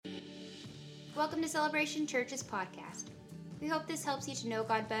Welcome to Celebration Church's podcast. We hope this helps you to know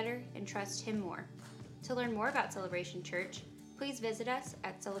God better and trust Him more. To learn more about Celebration Church, please visit us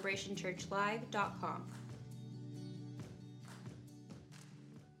at celebrationchurchlive.com.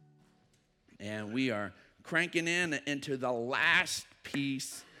 And we are cranking into the last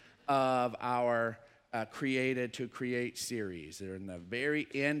piece of our Created to Create series. They're in the very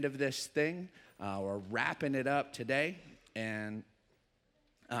end of this thing. We're wrapping it up today, and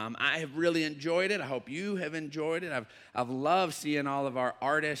I have really enjoyed it. I hope you have enjoyed it. I've loved seeing all of our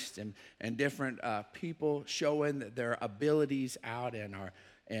artists and different people showing their abilities out in our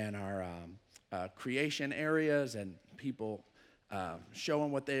creation areas, and people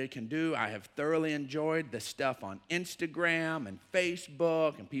showing what they can do. I have thoroughly enjoyed the stuff on Instagram and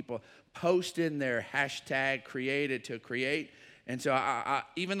Facebook, and people posting their hashtag Created to Create. And so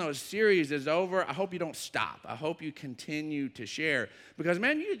even though the series is over, I hope you don't stop. I hope you continue to share. Because,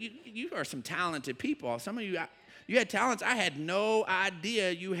 man, you are some talented people. Some of you had talents I had no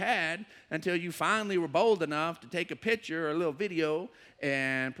idea you had until you finally were bold enough to take a picture or a little video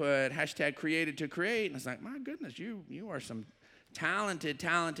and put hashtag Created to Create. And it's like, my goodness, you are some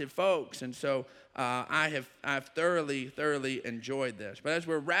talented folks. And so I've thoroughly enjoyed this. But as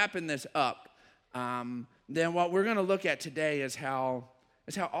we're wrapping this up, then what we're going to look at today is how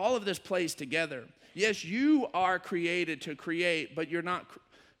all of this plays together. Yes, you are created to create, but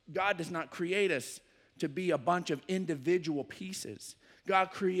God does not create us to be a bunch of individual pieces.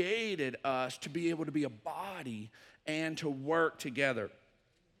 God created us to be able to be a body and to work together.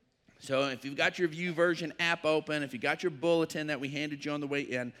 So if you've got your YouVersion app open, if you got your bulletin that we handed you on the way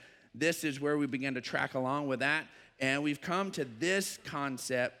in, this is where we begin to track along with that. And we've come to this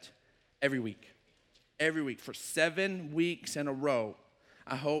concept every week for 7 weeks in a row.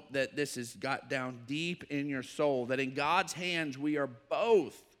 I hope that this has got down deep in your soul, that in God's hands we are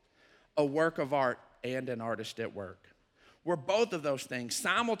both a work of art and an artist at work. We're both of those things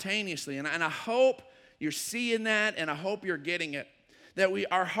simultaneously, and I hope you're seeing that, and I hope you're getting it. That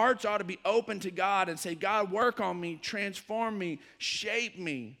our hearts ought to be open to God and say, God, work on me, transform me, shape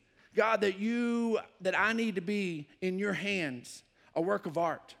me. God, that I need to be in your hands, a work of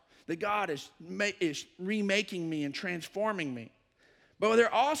art. That God is remaking me and transforming me. But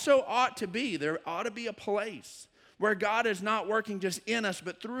there also ought to be a place where God is not working just in us,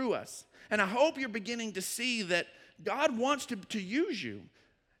 but through us. And I hope you're beginning to see that God wants to use you.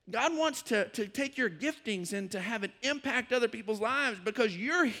 God wants to take your giftings and to have it impact other people's lives, because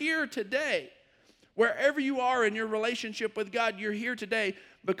you're here today. Wherever you are in your relationship with God, you're here today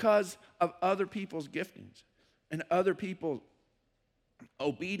because of other people's giftings and other people's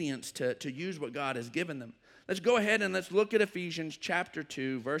obedience to use what God has given them. Let's go ahead and let's look at Ephesians chapter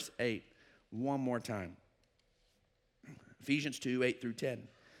 2, verse 8 one more time. Ephesians 2, 8 through 10. It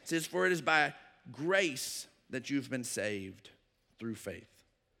says, "For it is by grace that you've been saved through faith."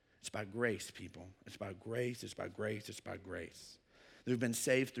 It's by grace, people. It's by grace, it's by grace, it's by grace. We've been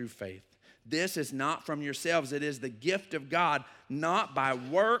saved through faith. This is not from yourselves. It is the gift of God, not by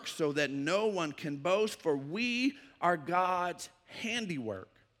works, so that no one can boast. For we are God's handiwork,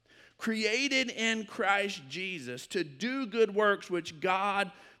 created in Christ Jesus to do good works which God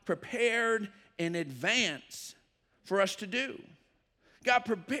prepared in advance for us to do. God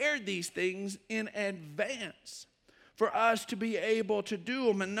prepared these things in advance for us to be able to do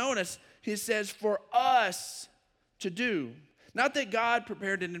them. And notice, he says, for us to do. Not that God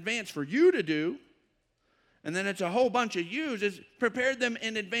prepared in advance for you to do, and then it's a whole bunch of yous. It's prepared them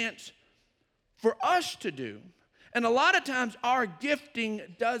in advance for us to do. And a lot of times our gifting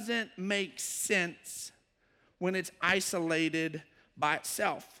doesn't make sense when it's isolated by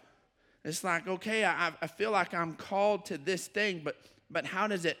itself. It's like, okay, I feel like I'm called to this thing, but how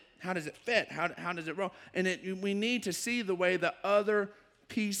does it fit? How does it roll? And we need to see the way the other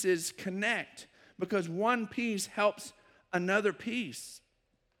pieces connect, because one piece helps another piece.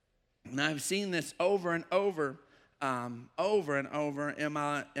 And I've seen this over and over in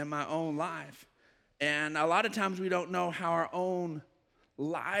my own life. And a lot of times we don't know how our own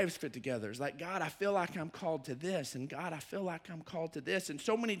lives fit together. It's like, God, I feel like I'm called to this, and God, I feel like I'm called to this. And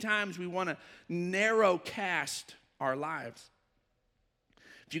so many times we want to narrow cast our lives.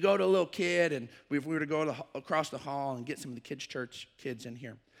 If you go to a little kid, and if we were to go across the hall and get some of the kids' church kids in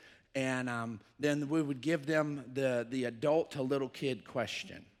here, and then we would give them the adult to little kid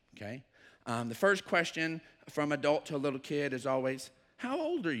question, okay? The first question from adult to little kid is always, how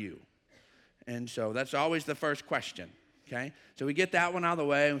old are you? And so that's always the first question, okay? So we get that one out of the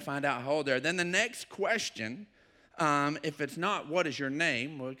way and we find out how old they are. Then the next question, if it's not what is your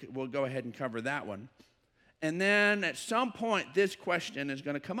name, we'll go ahead and cover that one. And then at some point, this question is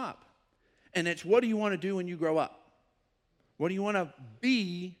going to come up. And it's, what do you want to do when you grow up? What do you want to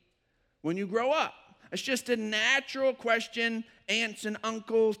be when you grow up? It's just a natural question aunts and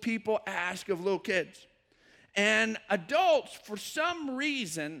uncles, people ask of little kids. And adults, for some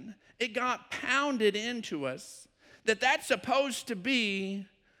reason, it got pounded into us that that's supposed to be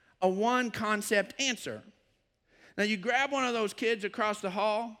a one concept answer. Now you grab one of those kids across the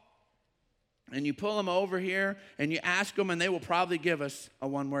hall and you pull them over here and you ask them, and they will probably give us a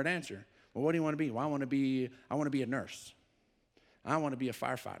one-word answer. Well, what do you want to be? Well, I want to be a nurse. I want to be a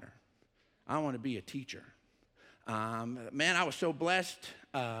firefighter. I want to be a teacher. Man, I was so blessed.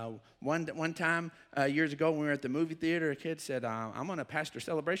 One time years ago when we were at the movie theater, a kid said, I'm going to pastor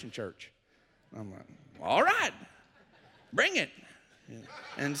Celebration Church. I'm like, all right, bring it. Yeah.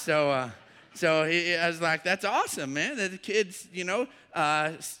 And so I was like, that's awesome, man. That the kids,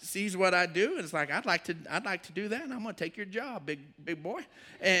 sees what I do, and it's like, I'd like to do that, and I'm going to take your job, big boy.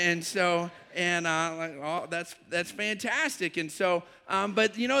 And so, like, oh, that's fantastic. And so,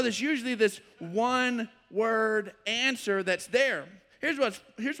 but there's usually this one word answer that's there. Here's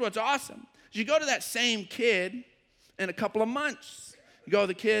what's awesome. You go to that same kid in a couple of months. You go to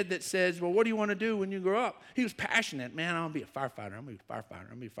the kid that says, well, what do you want to do when you grow up? He was passionate. Man, I want to be a firefighter. I'm going to be a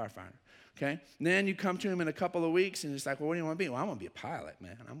firefighter. I'm going to be a firefighter. Okay? And then you come to him in a couple of weeks, and it's like, well, what do you want to be? Well, I want to be a pilot,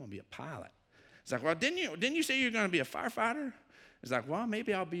 man. I'm going to be a pilot. It's like, well, didn't you say you're going to be a firefighter? It's like, well,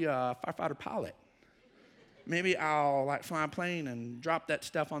 maybe I'll be a firefighter pilot. Maybe I'll fly a plane and drop that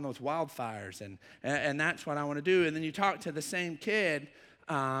stuff on those wildfires, and that's what I want to do. And then you talk to the same kid,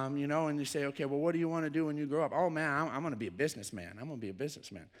 and you say, okay, well, what do you want to do when you grow up? Oh, man, I'm going to be a businessman. I'm going to be a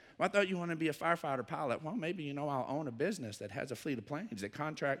businessman. Well, I thought you want to be a firefighter pilot. Well, maybe, I'll own a business that has a fleet of planes that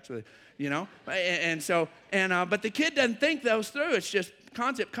contracts with, but the kid doesn't think those through. It's just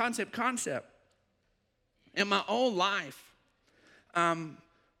concept. In my own life, I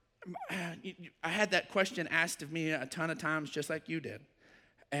had that question asked of me a ton of times, just like you did.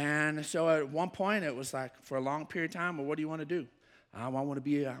 And so at one point, it was like, for a long period of time, well, what do you want to do? I want to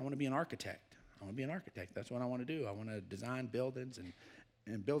be an architect. I want to be an architect. That's what I want to do. I want to design buildings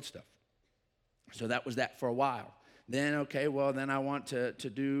and build stuff. So that was that for a while. Then, okay, well, then I want to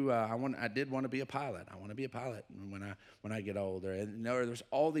do. I did want to be a pilot. I want to be a pilot when I get older. And there's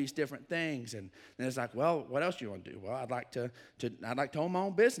all these different things. And then it's like, well, what else do you want to do? Well, I'd like to own my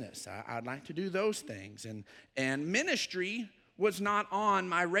own business. I'd like to do those things. And ministry was not on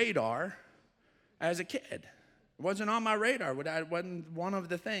my radar as a kid. It wasn't on my radar. It wasn't one of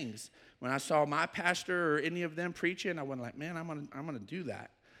the things. When I saw my pastor or any of them preaching, I wasn't like, man, I'm gonna do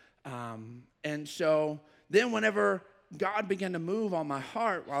that. And so then whenever God began to move on my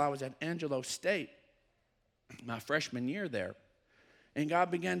heart while I was at Angelo State, my freshman year there, and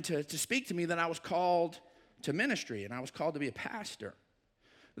God began to speak to me that I was called to ministry and I was called to be a pastor.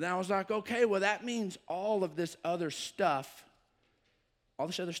 Then I was like, okay, well, that means all this other stuff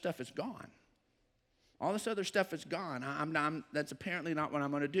is gone. All this other stuff is gone. That's apparently not what I'm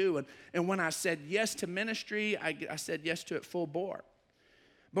going to do. And when I said yes to ministry, I said yes to it full bore.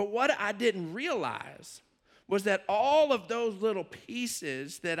 But what I didn't realize was that all of those little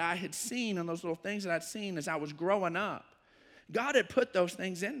pieces that I had seen and those little things that I'd seen as I was growing up, God had put those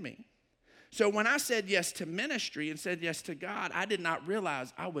things in me. So when I said yes to ministry and said yes to God, I did not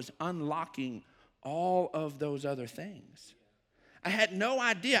realize I was unlocking all of those other things. I had no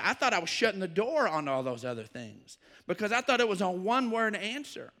idea. I thought I was shutting the door on all those other things because I thought it was a one-word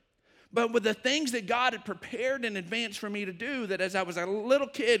answer. But with the things that God had prepared in advance for me to do, that as I was a little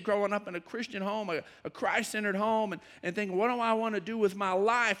kid growing up in a Christian home, a Christ-centered home, and thinking, what do I want to do with my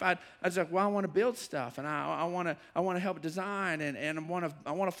life? I was like, well, I want to build stuff, and I want to help design, and I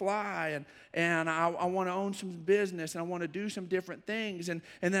want to fly, and I want to own some business, and I want to do some different things. And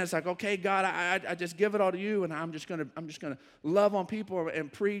then it's like, okay, God, I just give it all to you, and I'm just gonna love on people and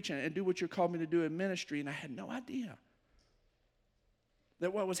preach and do what you called me to do in ministry. And I had no idea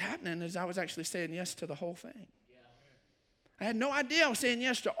that what was happening is I was actually saying yes to the whole thing. I had no idea I was saying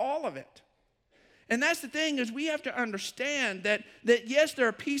yes to all of it. And that's the thing, is we have to understand that yes, there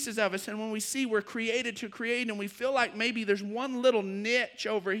are pieces of us, and when we see we're created to create, and we feel like maybe there's one little niche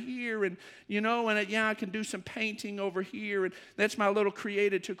over here, and I can do some painting over here, and that's my little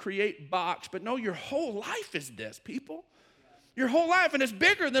created to create box. But no, your whole life is this, people. Your whole life, and it's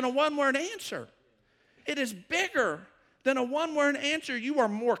bigger than a one-word answer. It is bigger than a one-word answer. You are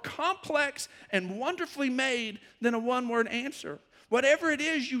more complex and wonderfully made than a one-word answer. Whatever it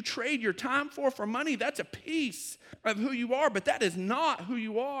is you trade your time for money, that's a piece of who you are, but that is not who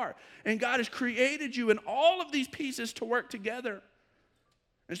you are. And God has created you in all of these pieces to work together.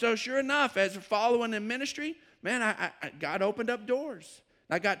 And so sure enough, as a following in ministry, man, God opened up doors.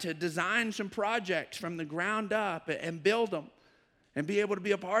 I got to design some projects from the ground up and build them and be able to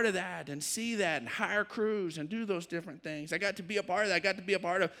be a part of that and see that and hire crews and do those different things. I got to be a part of that. I got to be a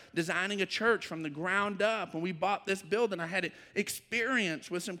part of designing a church from the ground up. When we bought this building, I had experience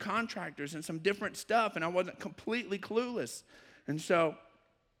with some contractors and some different stuff, and I wasn't completely clueless. And so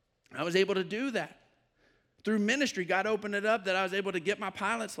I was able to do that. Through ministry, God opened it up that I was able to get my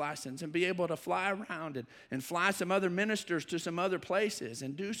pilot's license and be able to fly around and fly some other ministers to some other places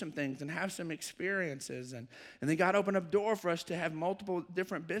and do some things and have some experiences. And then God opened up a door for us to have multiple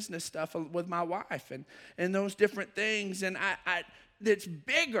different business stuff with my wife and those different things. And it's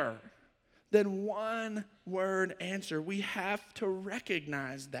bigger than one word answer. We have to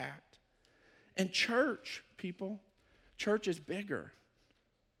recognize that. And church, people, church is bigger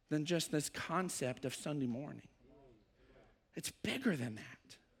than just this concept of Sunday morning. It's bigger than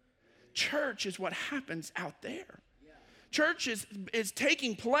that. Church is what happens out there. Church is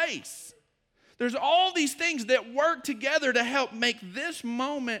taking place. There's all these things that work together to help make this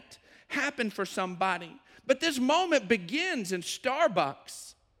moment happen for somebody. But this moment begins in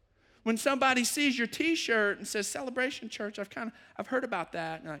Starbucks. When somebody sees your t-shirt and says, Celebration Church, I've heard about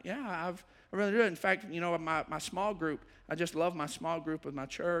that. And I'm like, yeah, I really do. In fact, my small group, I just love my small group with my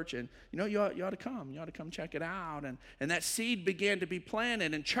church. And, you ought to come. You ought to come check it out. And that seed began to be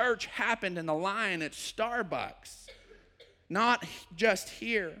planted. And church happened in the line at Starbucks. Not just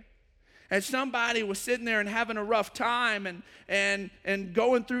here. As somebody was sitting there and having a rough time and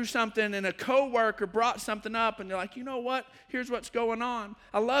going through something, and a coworker brought something up, and they're like, you know what? Here's what's going on.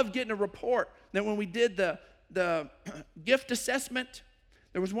 I love getting a report that when we did the gift assessment,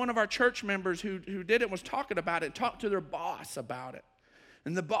 there was one of our church members who did it, was talking about it, talked to their boss about it.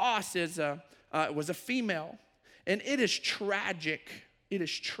 And the boss was a female. And it is tragic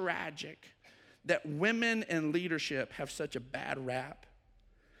that women in leadership have such a bad rap.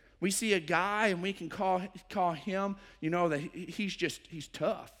 We see a guy and we can call him, that he's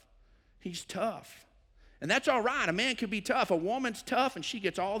tough. He's tough. And that's all right. A man can be tough. A woman's tough, and she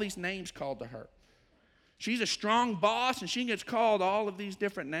gets all these names called to her. She's a strong boss, and she gets called all of these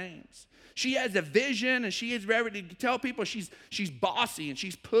different names. She has a vision, and she is ready to tell people she's bossy and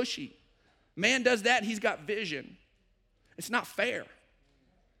she's pushy. Man does that, he's got vision. It's not fair.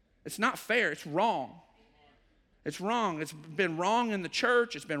 It's not fair. It's wrong. It's wrong. It's been wrong in the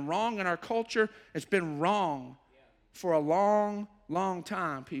church. It's been wrong in our culture. It's been wrong for a long, long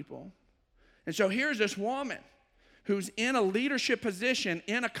time, people. And so here's this woman who's in a leadership position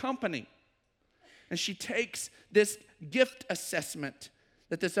in a company. And she takes this gift assessment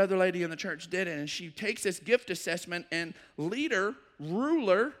that this other lady in the church did. And she takes this gift assessment, and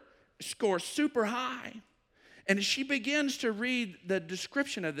ruler, scores super high. And as she begins to read the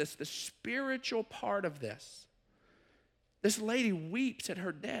description of this, the spiritual part of this lady weeps at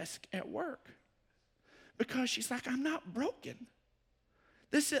her desk at work because she's like, I'm not broken.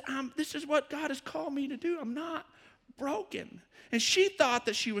 This is what God has called me to do. I'm not broken. And she thought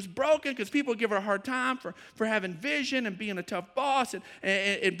that she was broken because people give her a hard time for having vision and being a tough boss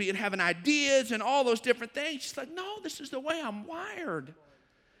and having ideas and all those different things. She's like, no, this is the way I'm wired.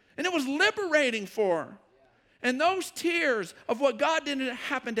 And it was liberating for her. And those tears of what God did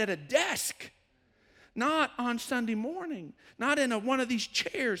happened at a desk. Not on Sunday morning. Not in one of these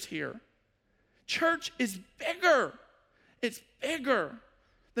chairs here. Church is bigger. It's bigger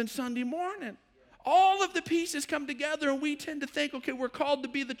than Sunday morning. All of the pieces come together, and we tend to think, okay, we're called to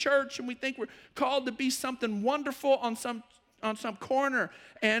be the church, and we think we're called to be something wonderful on some corner,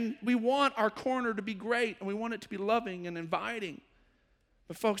 and we want our corner to be great, and we want it to be loving and inviting.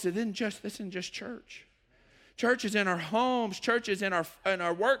 But folks, this isn't just church. Church is in our homes. Church is in our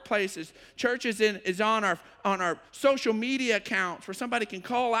workplaces. Church is on our social media accounts where somebody can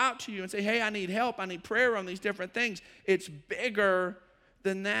call out to you and say, hey, I need help. I need prayer on these different things. It's bigger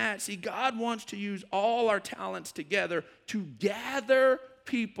than that. See, God wants to use all our talents together to gather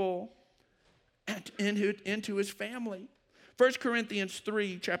people into his family. 1 Corinthians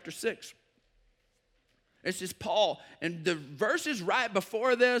 3, chapter 6. This is Paul. And the verses right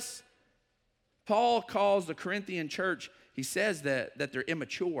before this, Paul calls the Corinthian church, he says that they're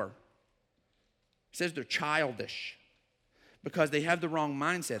immature. He says they're childish because they have the wrong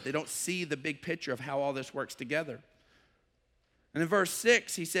mindset. They don't see the big picture of how all this works together. And in verse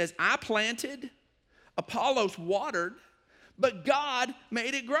 6, he says, I planted, Apollos watered, but God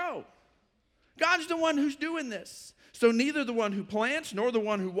made it grow. God's the one who's doing this. So neither the one who plants nor the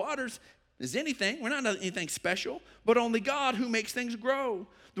one who waters is anything. We're not anything special, but only God who makes things grow.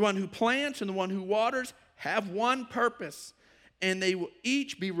 The one who plants and the one who waters have one purpose, and they will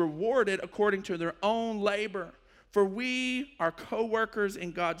each be rewarded according to their own labor. For we are co-workers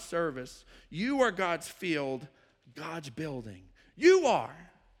in God's service. You are God's field, God's building. You are.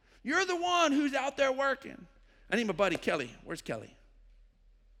 You're the one who's out there working. I need my buddy Kelly. Where's Kelly?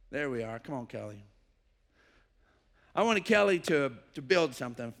 There we are. Come on, Kelly. I wanted Kelly to build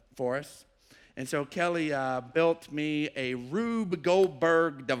something for us. And so Kelly built me a Rube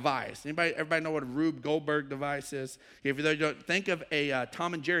Goldberg device. Everybody know what a Rube Goldberg device is? If you don't, think of a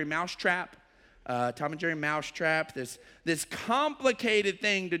Tom and Jerry mousetrap. Tom and Jerry mousetrap, this complicated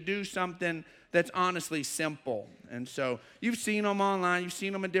thing to do something that's honestly simple. And so you've seen them online, you've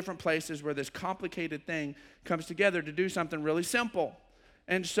seen them in different places where this complicated thing comes together to do something really simple.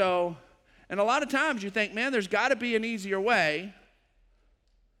 And a lot of times you think, man, there's got to be an easier way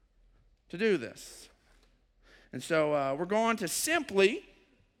to do this. And so we're going to simply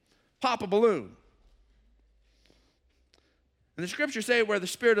pop a balloon. And the scriptures say where the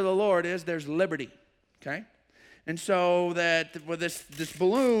Spirit of the Lord is, there's liberty, okay? And so that this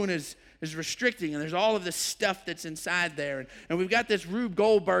balloon is restricting, and there's all of this stuff that's inside there. And we've got this Rube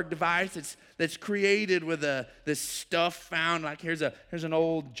Goldberg device that's created with this stuff found, like here's an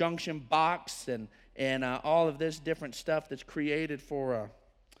old junction box and all of this different stuff that's created for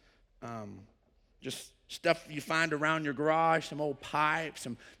just stuff you find around your garage, some old pipes,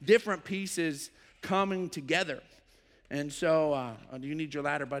 some different pieces coming together. And so, do you need your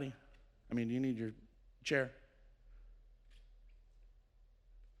ladder, buddy? Do you need your chair?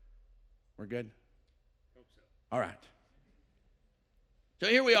 We're good? Hope so. All right. So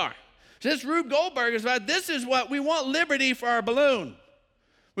here we are. So this Rube Goldberg is about, this is what we want: liberty for our balloon.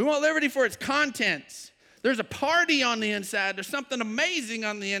 We want liberty for its contents. There's a party on the inside. There's something amazing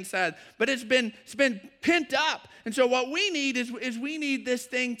on the inside, but it's been pent up. And so what we need is we need this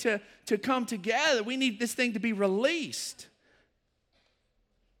thing to come together. We need this thing to be released.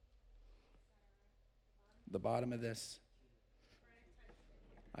 The bottom of this,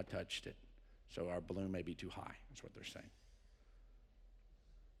 I touched it. So our balloon may be too high. That's what they're saying.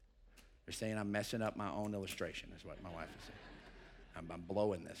 They're saying I'm messing up my own illustration, is what my wife is saying. I'm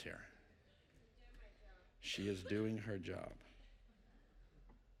blowing this here. She is doing her job.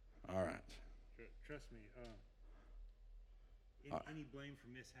 All right. Trust me. Any blame for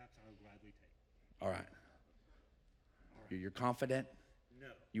mishaps, I will gladly take. All right. You're confident? No.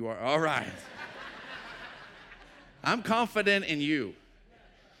 You are? All right. I'm confident in you.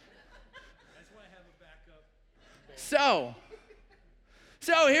 That's why I have a backup.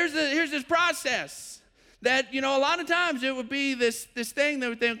 So here's this process that, a lot of times it would be this thing that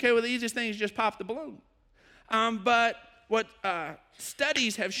would think, okay, well, the easiest thing is just pop the balloon. But what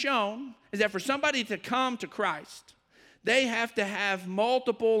studies have shown is that for somebody to come to Christ, they have to have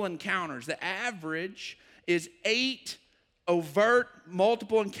multiple encounters. The average is 8 overt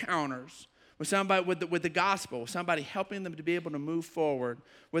multiple encounters with somebody with the gospel, with somebody helping them to be able to move forward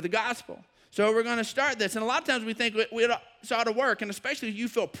with the gospel. So we're going to start this. And a lot of times we think it ought to work, and especially if you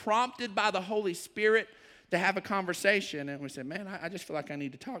feel prompted by the Holy Spirit to have a conversation. And we say, man, I just feel like I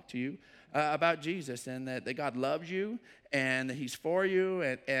need to talk to you about Jesus, and that God loves you and that he's for you.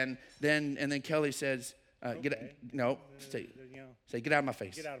 And then Kelly says, say, get out of my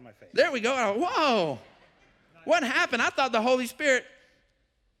face. Get out of my face. There we go. Whoa. What happened? I thought the Holy Spirit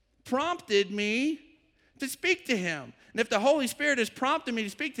prompted me to speak to him. And if the Holy Spirit has prompted me to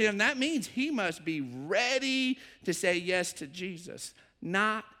speak to him, that means he must be ready to say yes to Jesus.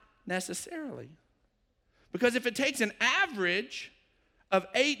 Not necessarily. Because if it takes an average of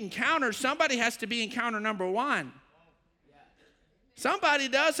 8 encounters, somebody has to be encounter number 1. Somebody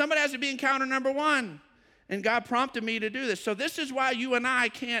does. Somebody has to be encounter number 1. And God prompted me to do this. So this is why you and I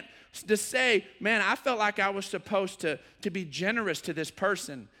can't just say, man, I felt like I was supposed to be generous to this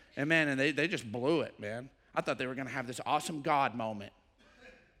person. And man, they just blew it, man. I thought they were going to have this awesome God moment.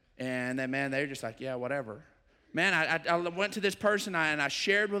 And then, man, they were just like, yeah, whatever. Man, I went to this person and I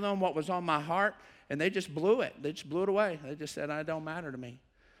shared with them what was on my heart, and they just blew it. They just blew it away. They just said, it don't matter to me.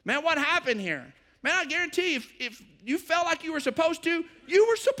 Man, what happened here? Man, I guarantee if you felt like you were supposed to, you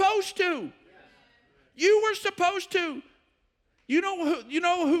were supposed to. You were supposed to. You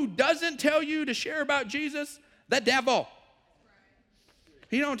know who doesn't tell you to share about Jesus? The devil.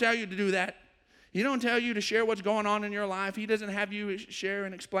 He don't tell you to do that. He don't tell you to share what's going on in your life. He doesn't have you share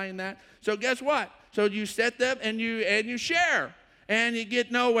and explain that. So guess what? So you set them and you share, and you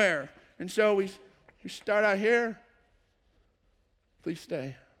get nowhere. And so we start out here. Please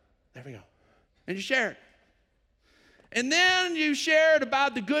stay. There we go. And you share it. And then you shared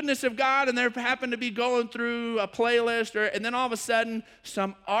about the goodness of God, and they happen to be going through a playlist, and then all of a sudden,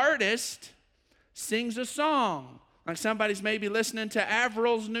 some artist sings a song. Like somebody's maybe listening to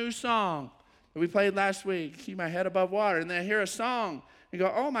Avril's new song. that we played last week, Keep My Head Above Water, and they hear a song and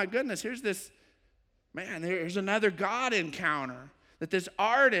go, oh my goodness, here's another God encounter, that this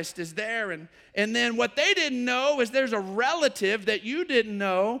artist is there. And then what they didn't know is there's a relative that you didn't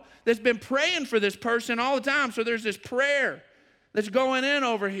know that's been praying for this person all the time. So there's this prayer that's going in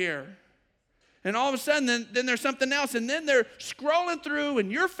over here. And all of a sudden, then there's something else. And then they're scrolling through,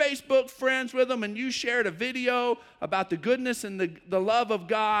 and you're Facebook friends with them, and you shared a video about the goodness and the love of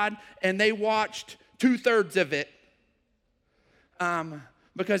God, and they watched 2/3 of it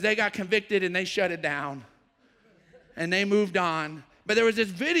because they got convicted and they shut it down. And they moved on. But there was this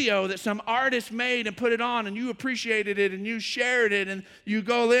video that some artist made and put it on, and you appreciated it, and you shared it, and you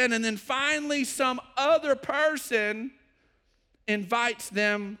go in, and then finally some other person invites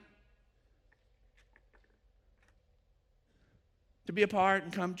them to be a part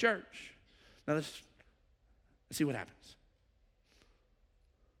and come to church. Now let's see what happens.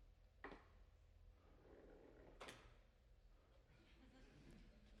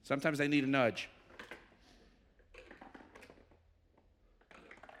 Sometimes they need a nudge.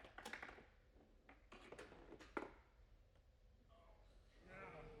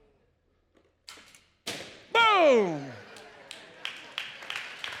 Boom!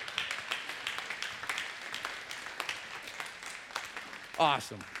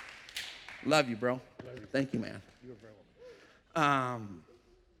 Awesome. Love you, bro. Love you. Thank you, man. You're very welcome.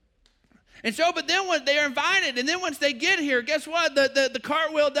 But then when they're invited, and then once they get here, guess what? The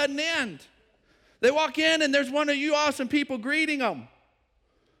cartwheel doesn't end. They walk in, and there's one of you awesome people greeting them.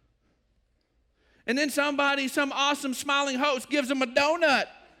 And then some awesome smiling host gives them a donut.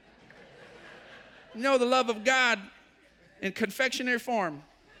 You know the love of God in confectionery form.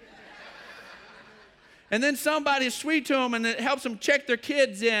 And then somebody is sweet to them, and it helps them check their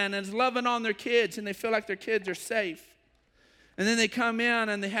kids in, and is loving on their kids, and they feel like their kids are safe. And then they come in,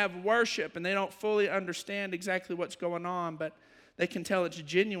 and they have worship, and they don't fully understand exactly what's going on, but they can tell it's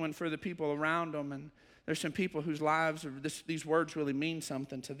genuine for the people around them. And there's some people whose lives, these words really mean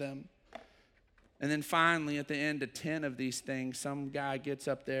something to them. And then finally, at the end of 10 of these things, some guy gets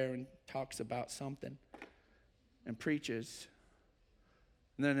up there and talks about something and preaches.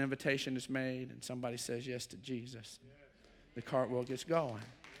 And then an invitation is made, and somebody says yes to Jesus. The cartwheel gets going.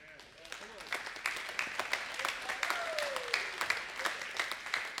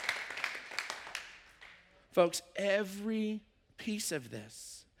 Folks, every piece of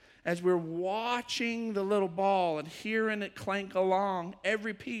this, as we're watching the little ball and hearing it clank along,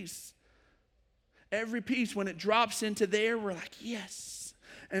 every piece, when it drops into there, we're like, yes.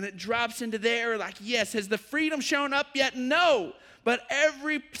 And it drops into there, like, yes. Has the freedom shown up yet? No. But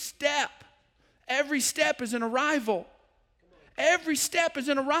every step is an arrival. Every step is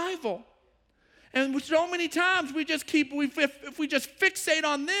an arrival. And so many times if we just fixate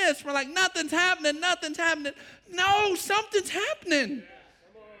on this, we're like, nothing's happening. No, something's happening.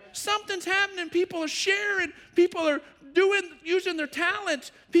 Something's happening. People are sharing. People are using their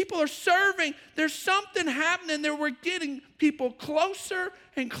talents. People are serving. There's something happening there. We're getting people closer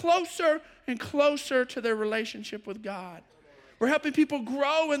and closer and closer to their relationship with God. We're helping people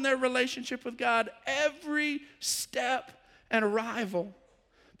grow in their relationship with God every step and arrival.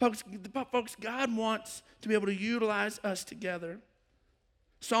 Folks, God wants to be able to utilize us together.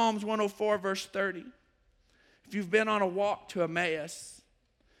 Psalms 104, verse 30. If you've been on a walk to Emmaus,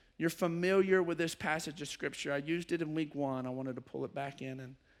 you're familiar with this passage of Scripture. I used it in week 1. I wanted to pull it back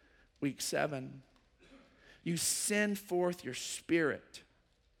in week 7. You send forth your Spirit,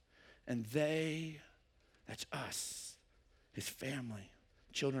 and that's us, His family,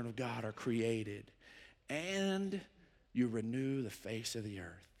 children of God, are created, and you renew the face of the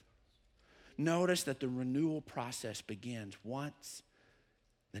earth. Notice that the renewal process begins once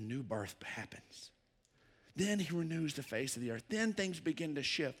the new birth happens. Then He renews the face of the earth. Then things begin to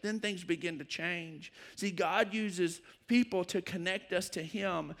shift. Then things begin to change. See, God uses people to connect us to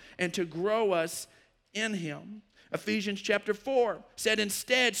Him and to grow us in Him. Ephesians chapter 4 said,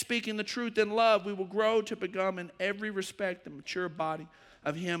 instead, speaking the truth in love, we will grow to become in every respect the mature body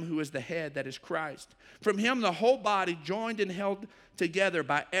of Him who is the head, that is Christ. From Him, the whole body, joined and held together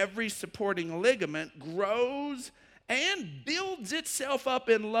by every supporting ligament, grows and builds itself up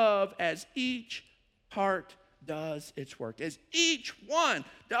in love as each part does its work. As each one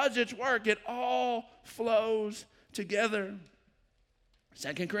does its work, it all flows together.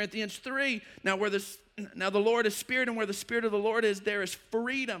 2 Corinthians 3, now the Lord is Spirit, and where the Spirit of the Lord is, there is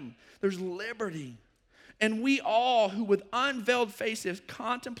freedom. There's liberty. And we all who with unveiled faces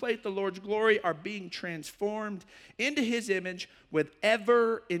contemplate the Lord's glory are being transformed into His image with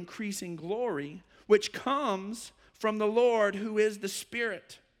ever increasing glory, which comes from the Lord who is the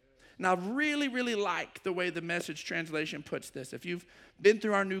Spirit. And I really, really like the way the Message translation puts this. If you've been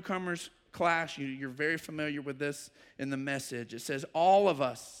through our newcomers class, you're very familiar with this in the Message. It says, all of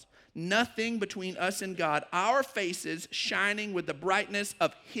us, nothing between us and God, our faces shining with the brightness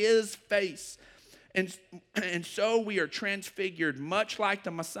of his face. And so we are transfigured, much like the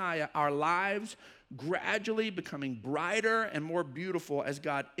Messiah, our lives gradually becoming brighter and more beautiful as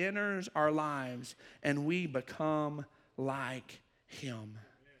God enters our lives and we become like him.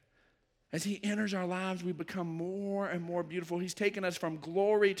 As he enters our lives, we become more and more beautiful. He's taken us from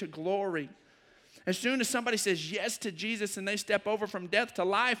glory to glory. As soon as somebody says yes to Jesus and they step over from death to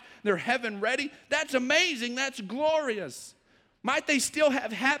life, they're heaven ready. That's amazing. That's glorious. Might they still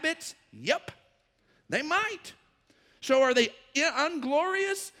have habits? Yep, they might. So are they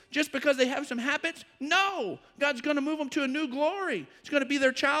unglorious just because they have some habits? No. God's going to move them to a new glory. It's going to be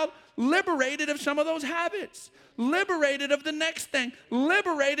their child liberated of some of those habits. Liberated of the next thing.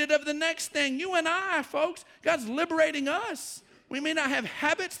 Liberated of the next thing. You and I, folks, God's liberating us. We may not have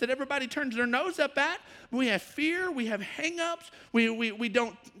habits that everybody turns their nose up at. We have fear. We have hang-ups. We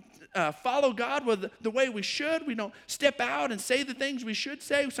don't follow God with the way we should. We don't step out and say the things we should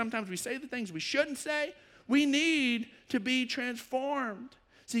say. Sometimes we say the things we shouldn't say. We need to be transformed.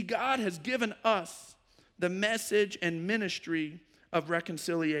 See, God has given us the message and ministry of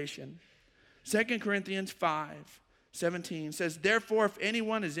reconciliation. 2 Corinthians 5:17 says, therefore, if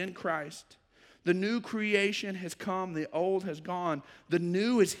anyone is in Christ, the new creation has come, the old has gone, the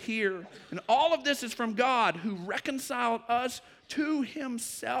new is here. And all of this is from God, who reconciled us to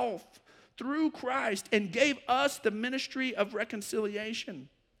himself through Christ and gave us the ministry of reconciliation.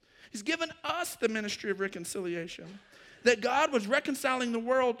 He's given us the ministry of reconciliation. That God was reconciling the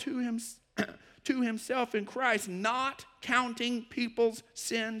world to himself in Christ, not counting people's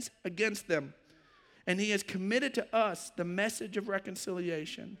sins against them. And he has committed to us the message of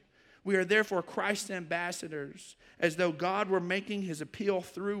reconciliation. We are therefore Christ's ambassadors, as though God were making his appeal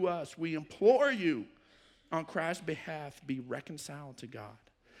through us. We implore you on Christ's behalf, be reconciled to God.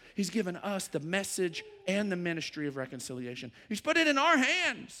 He's given us the message and the ministry of reconciliation. He's put it in our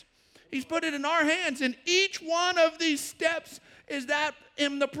hands. He's put it in our hands. And each one of these steps is that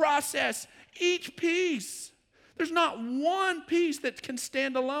in the process. Each piece. There's not one piece that can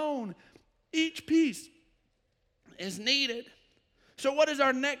stand alone. Each piece is needed. So what is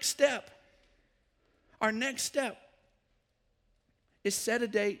our next step? Our next step is set a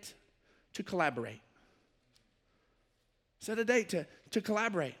date to collaborate. Set a date to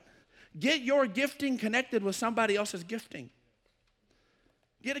collaborate. Get your gifting connected with somebody else's gifting.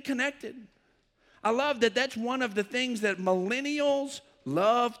 Get it connected. I love that that's one of the things that millennials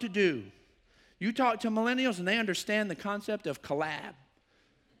love to do. You talk to millennials and they understand the concept of collab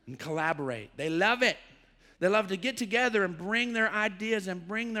and collaborate. They love it. They love to get together and bring their ideas and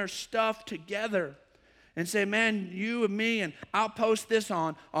bring their stuff together and say, man, you and me, and I'll post this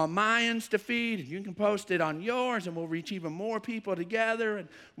on my Insta feed, and you can post it on yours, and we'll reach even more people together, and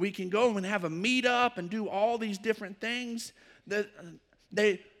we can go and have a meetup and do all these different things.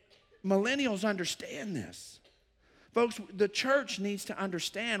 Millennials understand this. Folks, the church needs to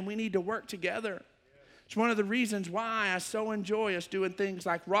understand we need to work together. It's one of the reasons why I so enjoy us doing things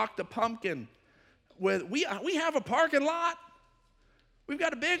like Rock the Pumpkin. We have a parking lot. We've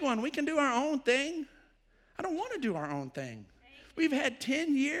got a big one. We can do our own thing. I don't want to do our own thing. We've had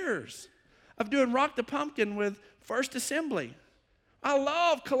 10 years of doing Rock the Pumpkin with First Assembly. I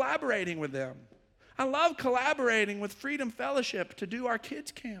love collaborating with them. I love collaborating with Freedom Fellowship to do our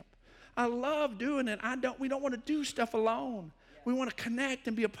kids camp. I love doing it. We don't want to do stuff alone. We want to connect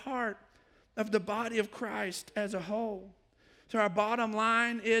and be a part of the body of Christ as a whole. So our bottom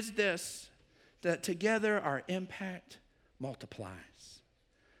line is this, that together our impact multiplies.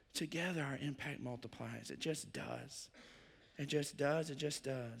 Together our impact multiplies. It just does. It just does. It just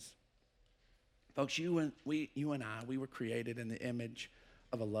does. Folks, you and I, we were created in the image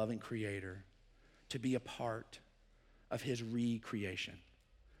of a loving creator to be a part of his recreation.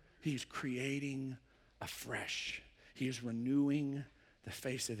 He's creating afresh. He is renewing the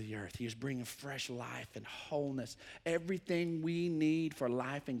face of the earth. He is bringing fresh life and wholeness. Everything we need for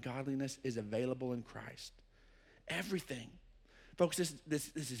life and godliness is available in Christ. Everything. Folks,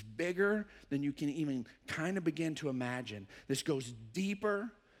 this is bigger than you can even kind of begin to imagine. This goes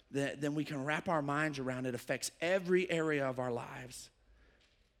deeper than we can wrap our minds around. It affects every area of our lives.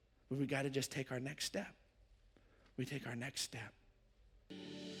 But we got to just take our next step. We take our next step.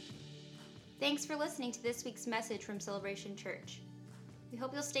 Thanks for listening to this week's message from Celebration Church. We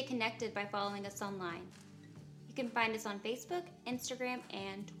hope you'll stay connected by following us online. You can find us on Facebook, Instagram,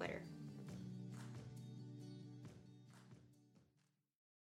 and Twitter.